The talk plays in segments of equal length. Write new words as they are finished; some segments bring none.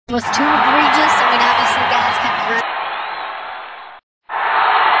Was too egregious. I mean, obviously guys kind of grabbed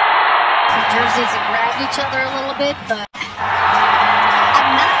some jerseys and grabbed each other a little bit, but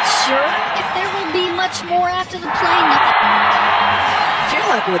I'm not sure if there will be much more after the play. Nothing. I feel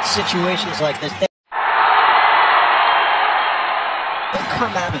like with situations like this, they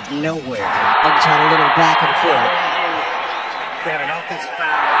come out of nowhere. Suggs had a little back and forth. They have an offensive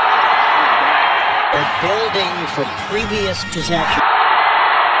foul. They're building from previous possessions.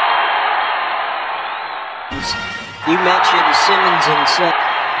 You mentioned Simmons and Suggs.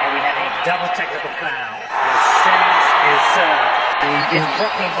 And we have a double technical foul. Simmons is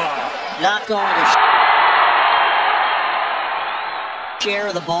Brooklyn ball. Not going to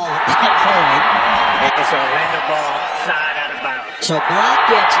share the ball at that point. It's Orlando ball, side out of bounds. So Black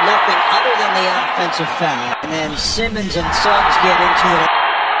gets nothing other than the offensive foul. And then Simmons and Suggs get into it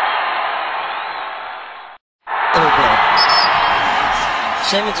a little bit.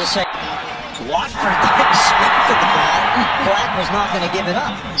 Simmons is saying, Watford then smacked the ball. Black was not going to give it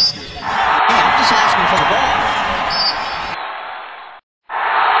up. Hey, I'm just asking for the ball.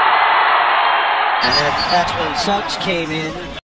 And that's when Suggs came in.